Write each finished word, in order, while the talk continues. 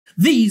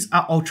These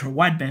are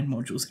ultra-wideband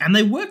modules, and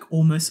they work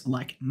almost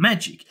like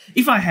magic.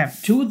 If I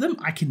have two of them,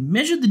 I can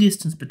measure the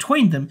distance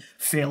between them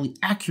fairly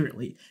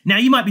accurately. Now,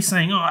 you might be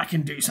saying, oh, I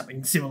can do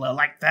something similar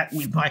like that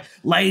with my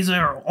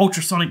laser or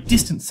ultrasonic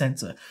distance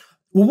sensor.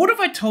 Well, what if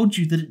I told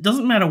you that it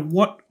doesn't matter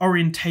what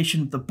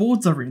orientation the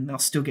boards are in, they'll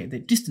still get their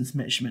distance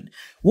measurement?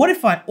 What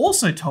if I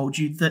also told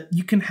you that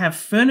you can have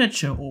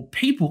furniture or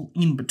people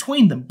in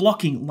between them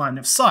blocking line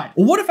of sight?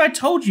 Or what if I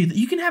told you that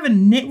you can have a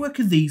network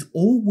of these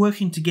all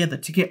working together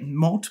to get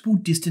multiple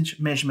distance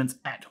measurements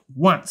at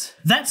once?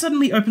 That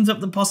suddenly opens up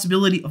the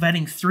possibility of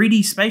adding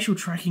 3D spatial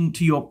tracking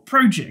to your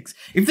projects.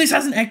 If this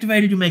hasn't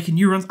activated your maker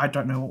neurons, I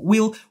don't know what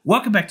will.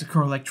 Welcome back to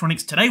Core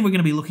Electronics. Today we're going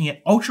to be looking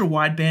at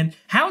ultra-wideband,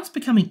 how it's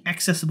becoming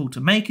accessible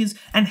to makers,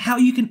 and how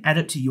you can add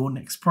it to your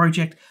next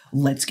project.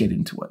 Let's get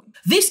into it.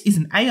 This is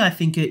an AI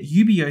Thinker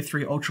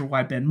BU03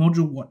 ultra-wideband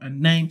module, what a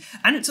name,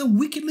 and it's a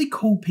wickedly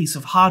cool piece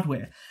of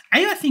hardware.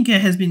 AI Thinker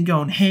has been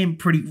going ham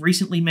pretty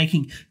recently,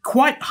 making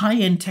quite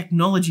high-end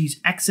technologies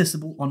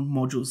accessible on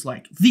modules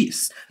like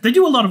this. They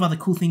do a lot of other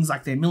cool things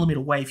like their millimeter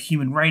wave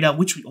human radar,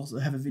 which we also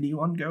have a video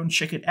on, go and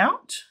check it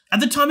out. At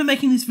the time of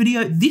making this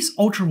video, this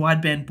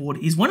ultra-wideband board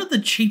is one of the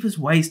cheapest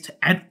ways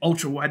to add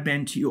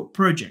ultra-wideband to your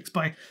projects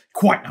by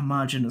quite a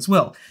margin as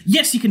well.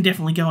 Yes, you can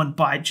definitely go and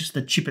buy just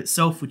the chip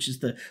itself, which is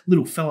the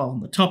little fellow on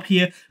the top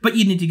here, but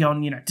you need to go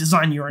and,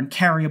 design your own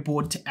carrier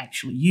board to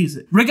actually use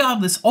it.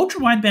 Regardless,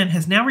 ultra-wideband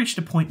has now reached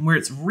a point where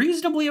it's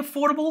reasonably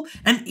affordable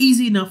and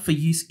easy enough for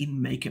use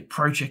in maker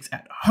projects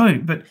at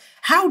home. But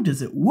how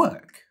does it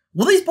work?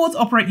 Well, these boards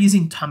operate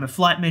using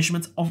time-of-flight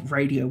measurements of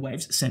radio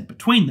waves sent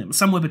between them,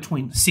 somewhere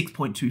between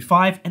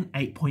 6.25 and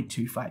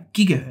 8.25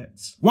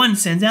 gigahertz. One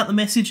sends out the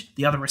message,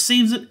 the other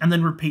receives it, and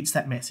then repeats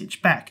that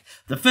message back.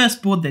 The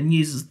first board then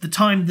uses the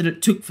time that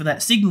it took for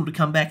that signal to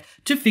come back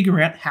to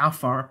figure out how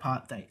far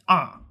apart they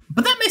are.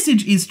 But that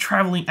message is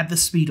traveling at the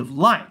speed of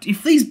light.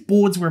 If these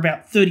boards were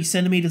about 30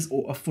 centimeters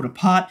or a foot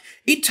apart,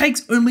 it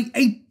takes only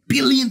a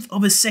billionth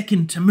of a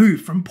second to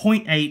move from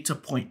point A to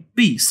point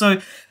B. So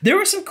there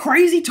are some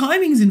crazy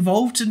timings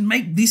involved to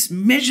make this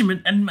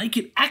measurement and make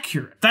it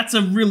accurate. That's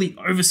a really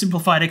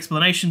oversimplified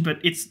explanation, but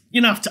it's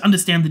enough to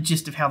understand the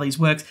gist of how these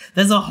works.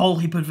 There's a whole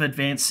heap of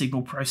advanced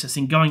signal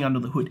processing going under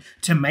the hood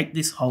to make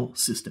this whole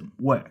system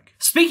work.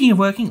 Speaking of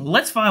working,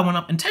 let's fire one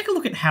up and take a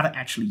look at how to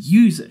actually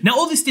use it. Now,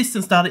 all this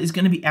distance data is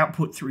going to be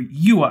output through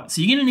UART,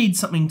 so you're going to need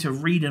something to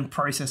read and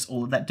process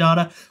all of that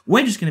data.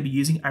 We're just going to be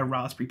using a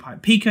Raspberry Pi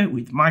Pico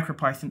with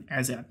MicroPython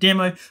as our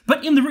demo,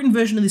 but in the written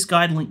version of this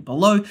guide linked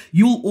below,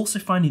 you'll also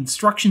find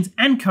instructions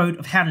and code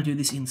of how to do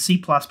this in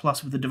C++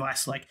 with a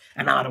device like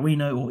an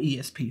Arduino or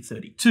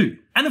ESP32.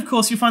 And of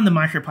course, you'll find the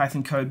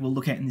MicroPython code we'll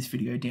look at in this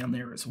video down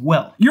there as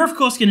well. You're of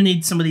course going to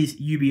need some of these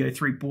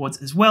UB03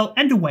 boards as well,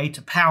 and a way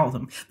to power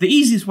them. The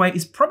easiest way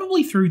is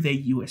probably through their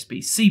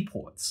USB-C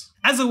ports.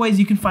 As always,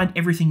 you can find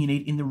everything you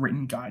need in the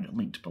written guide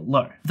linked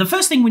below. The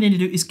first thing we need to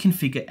do is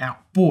configure our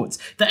boards.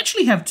 They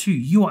actually have two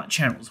UART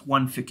channels,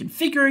 one for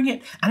configuring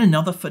it and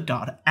another for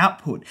data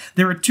output.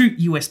 There are two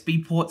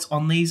USB ports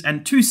on these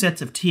and two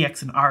sets of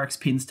TX and RX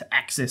pins to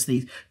access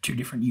these two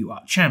different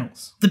UART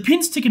channels. The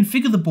pins to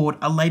configure the board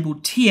are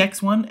labeled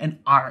TX1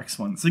 and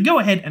RX1, so go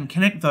ahead and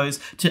connect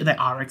those to the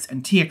RX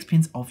and TX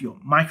pins of your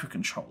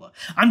microcontroller.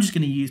 I'm just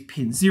going to use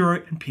pin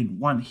 0 and pin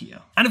 1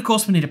 here. And of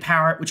course we need to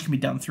power it, which can be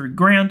done through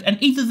ground and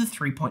either the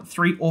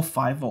 3.3 or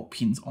 5 volt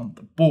pins on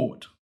the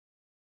board.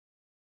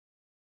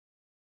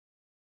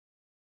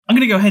 I'm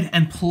going to go ahead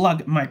and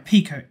plug my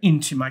Pico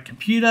into my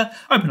computer,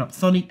 open up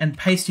Thonny, and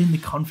paste in the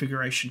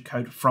configuration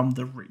code from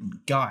the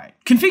written guide.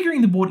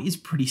 Configuring the board is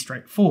pretty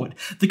straightforward.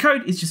 The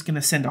code is just going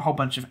to send a whole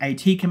bunch of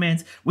AT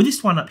commands, with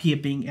this one up here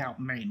being our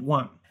main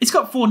one. It's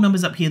got 4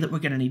 numbers up here that we're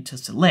going to need to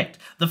select.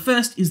 The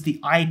first is the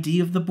ID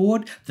of the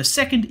board, the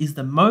second is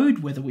the mode,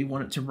 whether we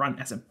want it to run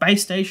as a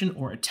base station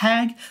or a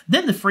tag,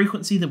 then the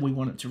frequency that we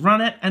want it to run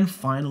at, and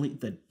finally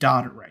the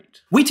data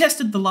rate. We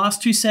tested the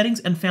last two settings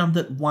and found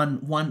that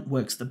 1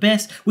 works the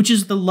best, which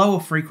is the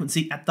lower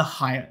frequency at the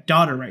higher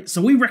data rate.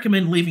 So we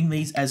recommend leaving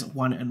these as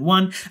 1 and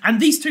 1,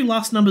 and these two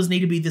last numbers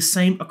need to be the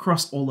same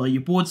across all of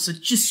your boards, so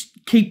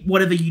just keep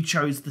whatever you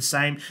chose the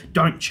same,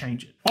 don't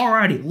change it.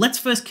 Alrighty, let's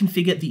first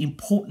configure the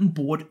important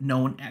board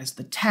known as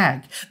the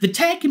tag. The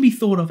tag can be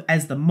thought of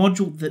as the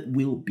module that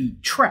will be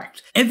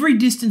tracked. Every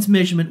distance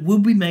measurement will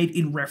be made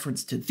in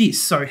reference to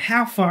this, so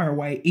how far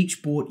away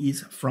each board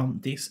is from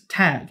this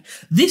tag.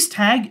 This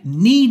tag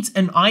needs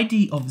an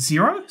ID of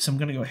 0, so I'm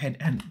going to go ahead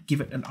and give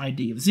it an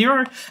ID of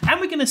 0, and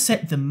we're going to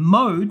set the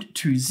mode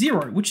to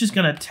 0, which is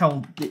going to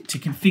tell it to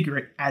configure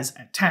it as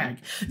a tag.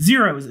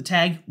 0 is a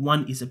tag,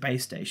 1 is a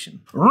base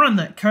station. Run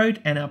that code,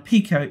 and our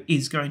Pico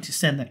is going to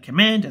send that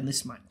command, and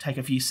this might take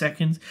a few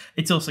seconds.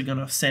 It's also going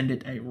to send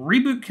it a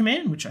reboot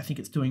command, which I think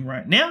it's doing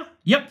right now.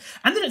 Yep,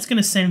 and then it's going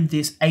to send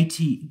this AT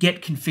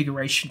get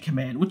configuration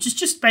command, which is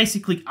just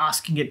basically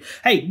asking it,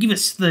 hey, give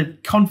us the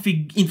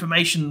config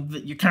information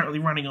that you're currently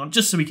running on,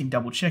 just so we can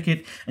double check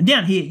it. And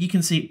down here, you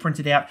can see it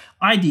printed out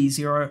ID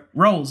 0,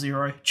 role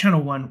 0,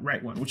 channel 1,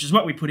 rate 1, which is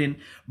what we put in.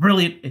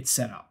 Brilliant, it's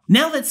set up.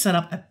 Now let's set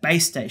up a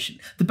base station.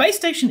 The base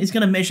station is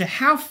going to measure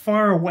how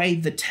far away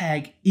the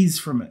tag is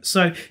from it.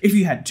 So if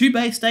you had 2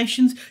 base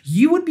stations,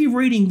 you would be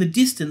reading the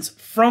distance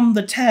from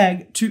the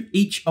tag to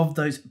each of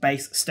those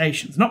base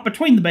stations. Not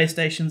between the base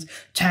stations,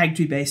 tag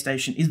to base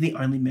station is the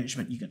only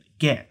measurement you're going to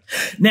get.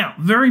 Now,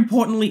 very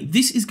importantly,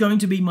 this is going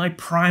to be my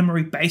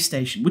primary base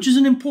station, which is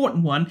an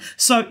important one,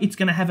 so it's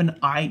going to have an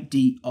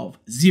ID of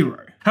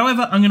 0.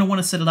 However, I'm going to want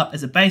to set it up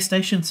as a base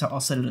station, so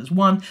I'll set it as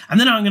 1, and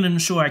then I'm going to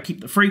ensure I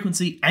keep the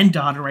frequency and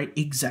data rate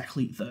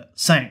exactly the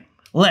same.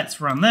 Let's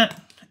run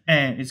that,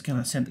 and it's going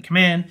to send the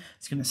command.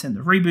 It's going to send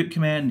the reboot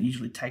command. It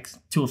usually takes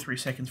 2 or 3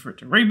 seconds for it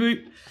to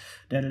reboot.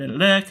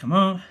 Come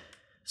on.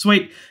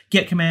 Sweet.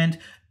 Get command.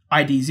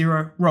 ID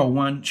 0, role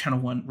 1, channel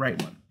 1,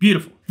 rate 1.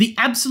 Beautiful. The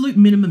absolute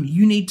minimum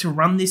you need to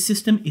run this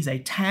system is a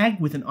tag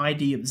with an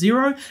ID of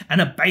 0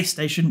 and a base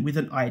station with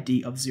an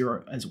ID of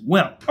 0 as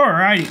well.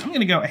 Alrighty, I'm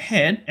going to go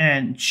ahead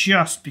and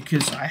just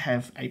because I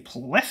have a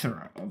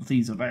plethora of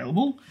these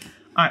available,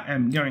 I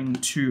am going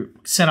to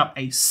set up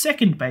a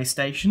second base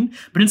station,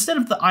 but instead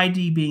of the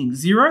ID being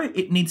 0,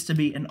 it needs to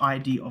be an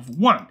ID of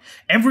 1.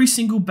 Every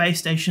single base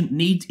station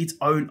needs its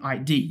own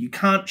ID. You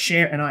can't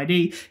share an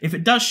ID. If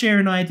it does share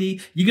an ID,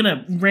 you're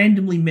going to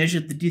randomly measure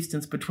the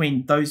distance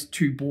between those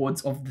 2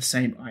 boards of the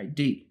same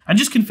ID. And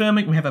just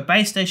confirming, we have a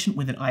base station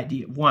with an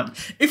ID of 1.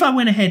 If I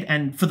went ahead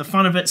and, for the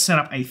fun of it, set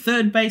up a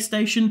third base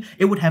station,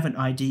 it would have an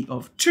ID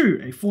of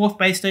 2. A fourth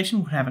base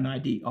station would have an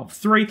ID of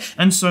 3,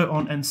 and so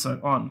on and so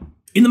on.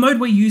 In the mode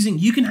we're using,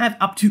 you can have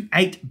up to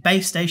 8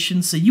 base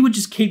stations, so you would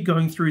just keep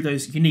going through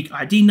those unique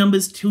ID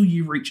numbers till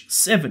you reach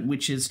 7,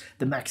 which is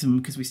the maximum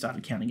because we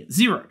started counting at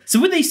 0. So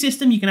with this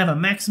system, you can have a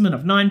maximum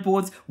of 9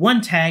 boards,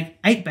 1 tag,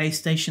 8 base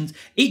stations,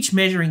 each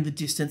measuring the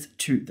distance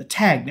to the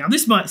tag. Now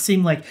this might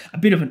seem like a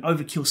bit of an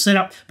overkill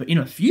setup, but in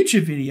a future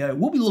video,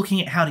 we'll be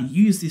looking at how to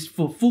use this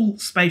for full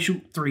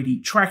spatial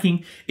 3D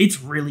tracking. It's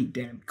really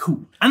damn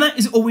cool. And that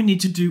is all we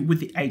need to do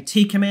with the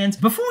AT commands.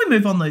 Before we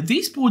move on though,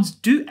 these boards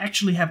do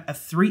actually have a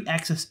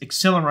 3-axis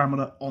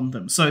accelerometer on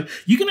them. So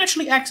you can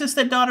actually access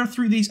that data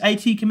through these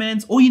AT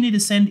commands. All you need to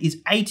send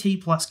is AT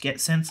plus get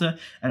sensor.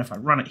 And if I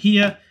run it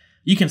here,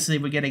 you can see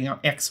we're getting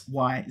our X,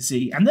 Y,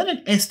 Z, and then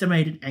an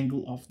estimated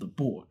angle of the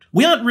board.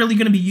 We aren't really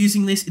going to be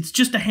using this. It's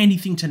just a handy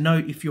thing to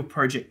know if your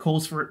project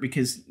calls for it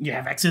because you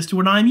have access to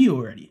an IMU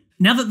already.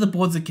 Now that the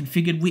boards are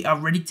configured, we are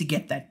ready to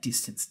get that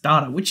distance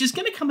data, which is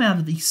going to come out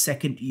of the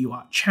second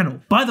UART channel.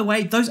 By the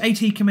way, those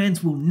AT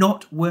commands will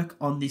not work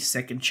on this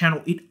second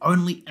channel. It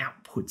only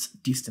outputs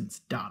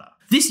distance data.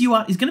 This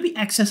UART is going to be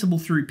accessible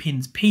through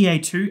pins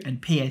PA2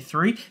 and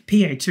PA3.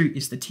 PA2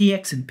 is the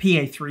TX and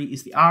PA3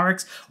 is the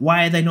RX.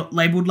 Why are they not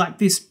labeled like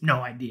this?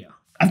 No idea.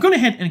 I've gone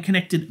ahead and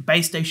connected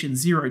base station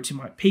 0 to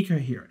my Pico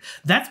here.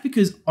 That's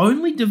because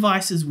only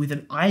devices with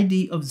an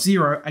ID of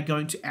 0 are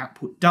going to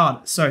output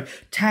data. So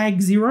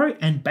tag 0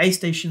 and base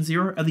station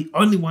 0 are the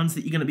only ones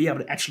that you're going to be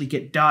able to actually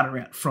get data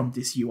out from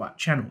this UART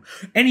channel.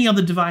 Any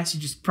other device,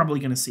 you're just probably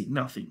going to see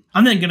nothing.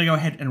 I'm then going to go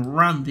ahead and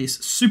run this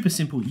super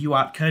simple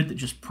UART code that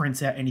just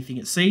prints out anything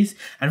it sees.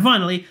 And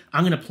finally,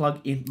 I'm going to plug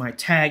in my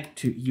tag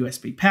to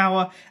USB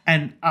power.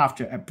 And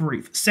after a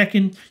brief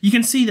second, you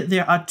can see that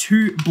there are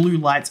 2 blue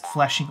lights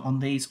flashing on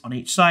these on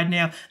each side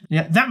now.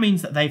 That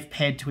means that they've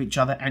paired to each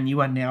other and you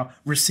are now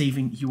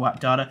receiving UART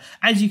data,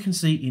 as you can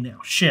see in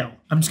our shell.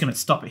 I'm just going to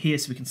stop it here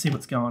so we can see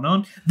what's going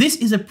on. This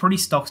is a pretty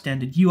stock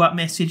standard UART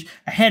message,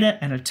 a header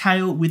and a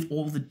tail with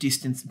all the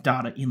distance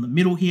data in the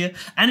middle here,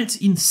 and it's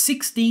in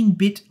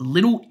 16-bit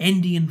little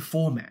endian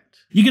format.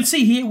 You can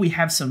see here we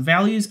have some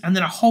values and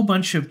then a whole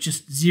bunch of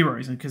just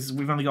zeros because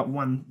we've only got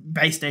 1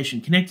 base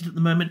station connected at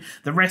the moment.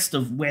 The rest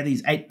of where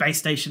these 8 base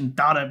station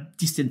data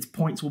distance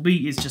points will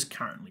be is just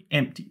currently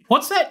empty.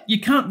 What's that?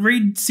 You can't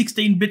read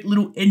 16-bit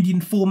little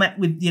endian format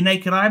with your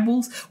naked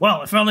eyeballs?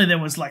 Well, if only there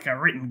was like a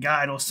written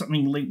guide or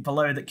something linked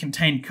below that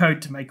contained code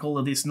to make all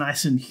of this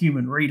nice and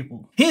human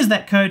readable. Here's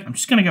that code. I'm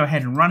just going to go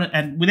ahead and run it,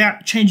 and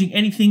without changing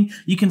anything,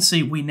 you can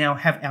see we now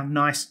have our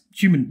nice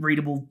human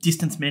readable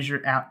distance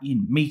measure out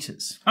in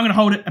meters. I'm going to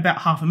hold it about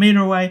half a meter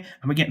away,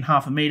 and we're getting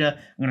half a meter.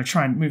 I'm going to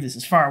try and move this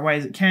as far away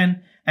as it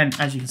can. And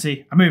as you can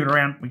see, I move it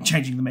around, we're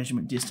changing the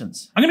measurement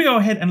distance. I'm going to go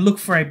ahead and look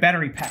for a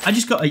battery pack. I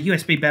just got a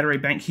USB battery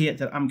bank here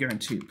that I'm going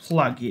to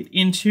plug it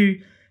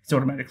into. It's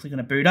automatically going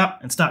to boot up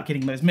and start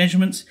getting those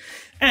measurements.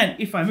 And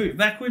if I move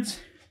backwards,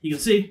 you can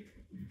see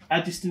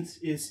our distance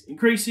is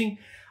increasing.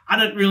 I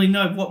don't really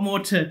know what more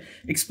to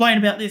explain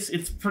about this.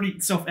 It's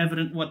pretty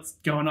self-evident what's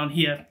going on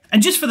here.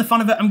 And just for the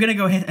fun of it, I'm going to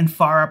go ahead and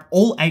fire up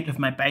all 8 of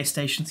my base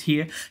stations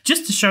here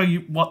just to show you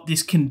what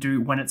this can do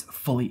when it's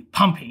fully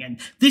pumping. And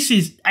this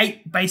is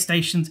 8 base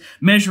stations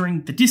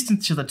measuring the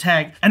distance to the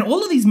tag, and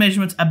all of these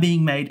measurements are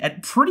being made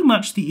at pretty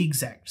much the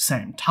exact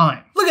same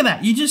time. Look at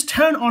that, you just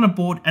turn on a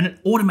board and it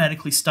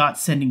automatically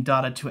starts sending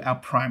data to our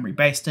primary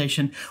base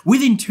station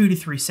within 2 to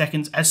 3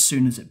 seconds as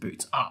soon as it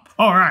boots up.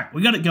 Alright,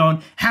 we got it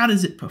going. How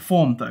does it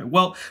perform though?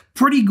 Well,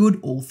 pretty good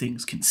all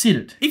things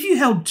considered. If you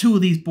held two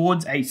of these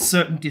boards a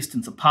certain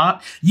distance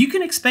apart, you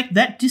can expect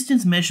that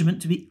distance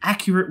measurement to be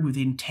accurate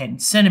within 10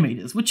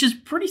 centimeters, which is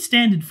pretty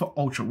standard for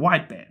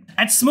ultra-wideband.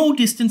 At small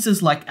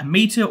distances like a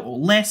meter or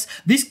less,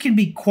 this can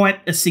be quite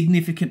a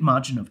significant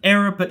margin of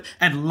error, but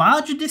at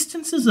larger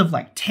distances of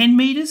like 10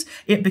 meters,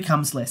 it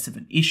becomes less of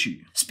an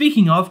issue.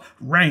 Speaking of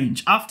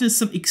range, after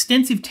some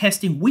extensive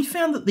testing, we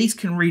found that these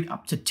can read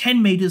up to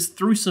 10 meters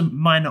through some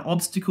minor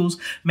obstacles,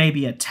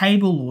 maybe a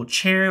table or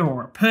chair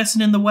or a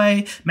person in the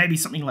way, maybe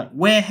something like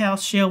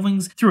warehouse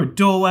shelvings, through a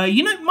doorway,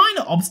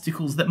 minor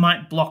obstacles that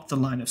might block the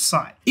line of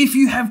sight. If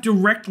you have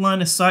direct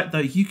line of sight though,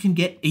 you can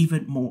get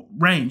even more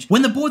range.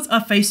 When the boards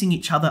are facing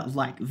each other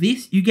like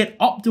this, you get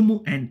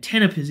optimal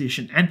antenna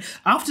position, and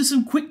after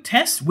some quick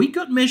tests, we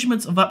got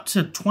measurements of up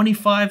to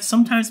 25,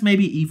 sometimes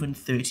maybe even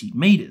 30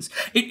 meters.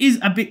 It is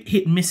a bit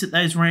hit and miss at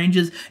those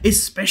ranges,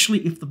 especially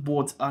if the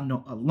boards are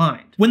not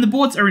aligned. When the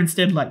boards are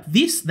instead like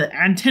this, the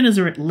antennas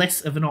are at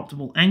less of an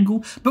optimal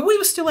angle, but we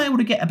were still able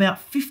to get about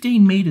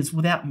 15 meters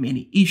without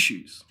many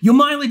issues. Your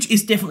mileage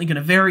is definitely going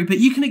to vary, but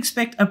you can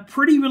expect a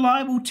pretty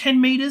reliable 10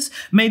 meters,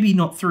 maybe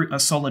not through a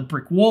solid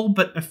brick wall,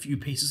 but a few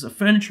pieces of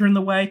furniture in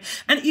the way.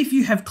 And if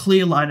you have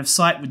clear line of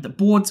sight with the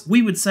boards,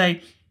 we would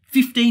say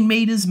 15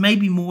 meters,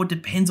 maybe more,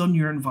 depends on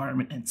your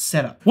environment and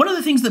setup. One of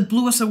the things that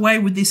blew us away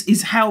with this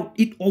is how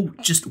it all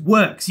just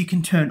works. You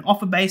can turn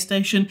off a base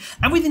station,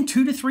 and within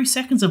 2 to 3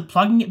 seconds of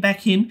plugging it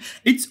back in,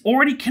 it's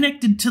already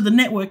connected to the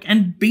network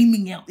and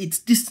beaming out its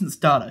distance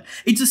data.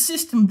 It's a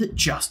system that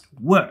just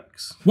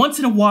works. Once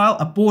in a while,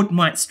 a board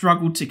might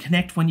struggle to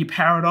connect when you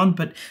power it on,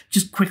 but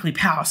just quickly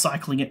power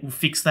cycling it will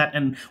fix that,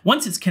 and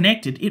once it's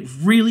connected, it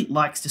really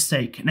likes to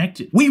stay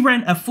connected. We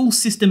ran a full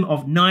system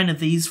of 9 of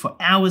these for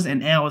hours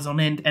and hours on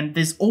end, and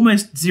there's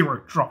almost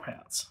 0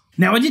 dropouts.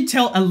 Now, I did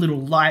tell a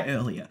little lie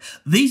earlier.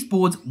 These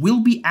boards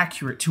will be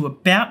accurate to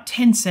about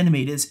 10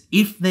 centimeters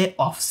if their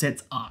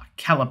offsets are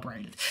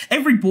calibrated.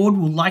 Every board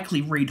will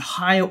likely read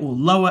higher or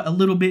lower a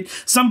little bit.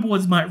 Some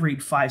boards might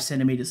read 5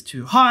 centimeters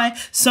too high,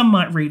 some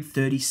might read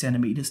 30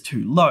 centimeters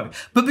too low.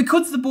 But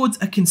because the boards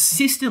are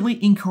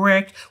consistently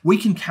incorrect, we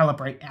can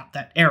calibrate out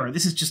that error.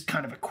 This is just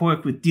kind of a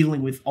quirk with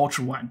dealing with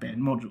ultra-wideband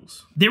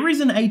modules. There is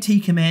an AT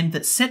command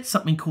that sets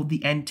something called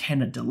the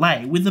antenna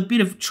delay. With a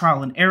bit of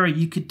trial and error,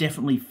 you could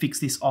definitely fix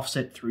this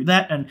offset through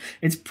that, and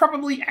it's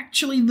probably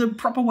actually the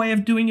proper way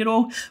of doing it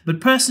all, but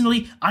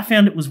personally, I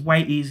found it was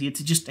way easier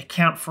to just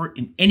account for it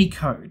in any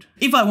code.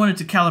 If I wanted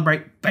to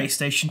calibrate base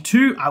station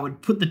 2, I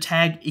would put the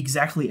tag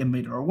exactly a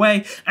meter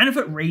away, and if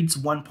it reads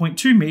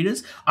 1.2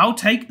 meters, I'll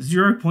take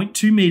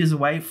 0.2 meters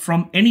away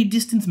from any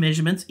distance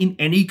measurements in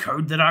any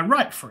code that I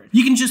write for it.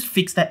 You can just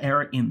fix that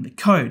error in the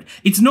code.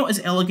 It's not as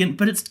elegant,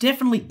 but it's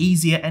definitely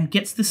easier and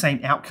gets the same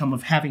outcome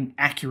of having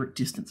accurate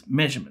distance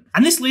measurement.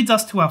 And this leads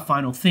us to our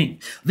final thing.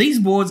 These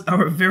boards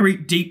are a very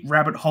deep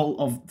rabbit hole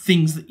of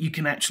things that you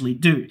can actually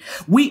do.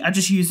 We are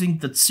just using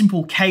the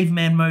simple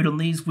caveman mode on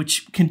these,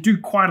 which can do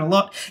quite a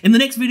lot. In the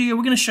next video,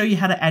 we're going to show you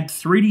how to add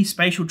 3D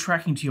spatial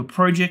tracking to your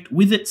project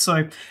with it,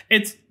 so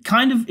it's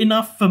kind of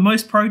enough for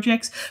most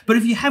projects, but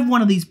if you have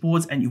one of these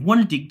boards and you want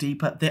to dig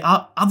deeper, there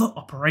are other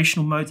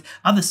operational modes,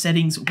 other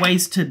settings,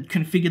 ways to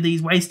configure these,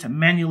 ways to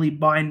manually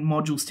bind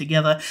modules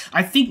together.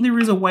 I think there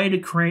is a way to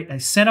create a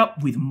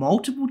setup with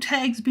multiple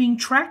tags being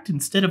tracked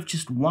instead of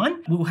just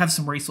one. We'll have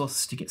some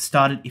resources to get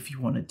started if you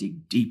want to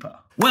dig deeper.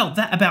 Well,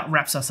 that about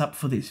wraps us up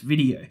for this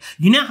video.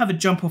 You now have a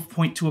jump-off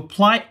point to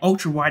apply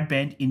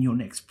ultra-wideband in your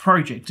next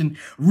project, and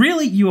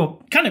really your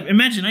kind of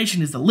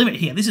imagination is the limit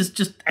here. This is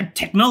just a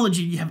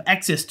technology you have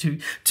access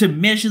to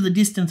measure the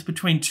distance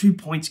between 2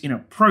 points in a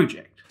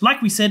project.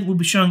 Like we said, we'll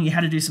be showing you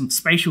how to do some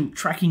spatial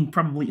tracking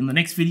probably in the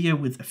next video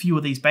with a few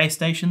of these base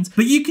stations,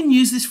 but you can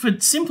use this for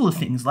simpler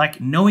things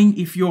like knowing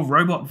if your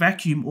robot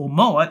vacuum or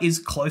mower is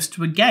close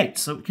to a gate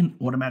so it can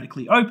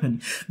automatically open.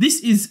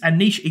 This is a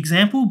niche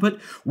example, but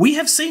we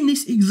have seen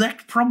this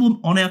exact problem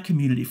on our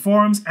community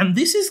forums, and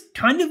this is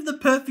kind of the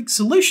perfect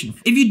solution.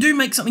 If you do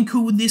make something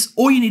cool with this,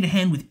 or you need a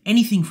hand with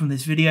anything from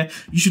this video,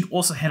 you should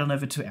also head on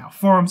over to our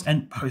forums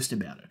and post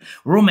about it.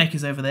 We're all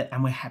makers over there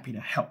and we're happy to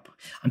help.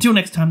 Until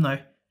next time though,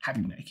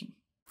 happy making.